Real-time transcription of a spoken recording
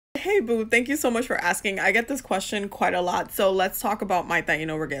Hey boo, thank you so much for asking. I get this question quite a lot, so let's talk about my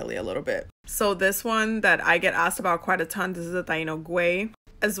Taino Regalia a little bit. So this one that I get asked about quite a ton, this is a Taino Gui,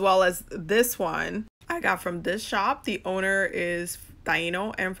 as well as this one I got from this shop. The owner is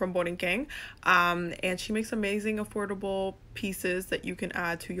Taino and from Borinquen, and she makes amazing affordable pieces that you can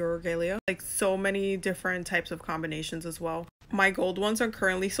add to your regalia, like so many different types of combinations as well. My gold ones are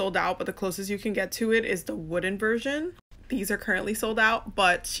currently sold out, but the closest you can get to it is the wooden version. These are currently sold out,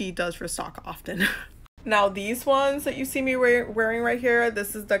 but she does restock often. Now these ones that you see me wearing right here,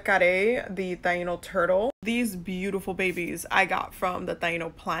 this is the Care, the Taino turtle. These beautiful babies I got from the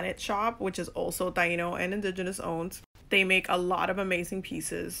Taino Planet shop, which is also Taino and indigenous owned. They make a lot of amazing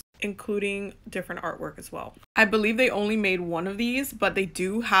pieces, including different artwork as well. I believe they only made one of these, but they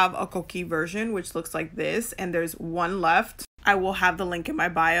do have a coquille version, which looks like this, and there's one left. I will have the link in my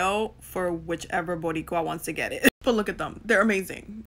bio for whichever Boricua wants to get it. But look at them. They're amazing.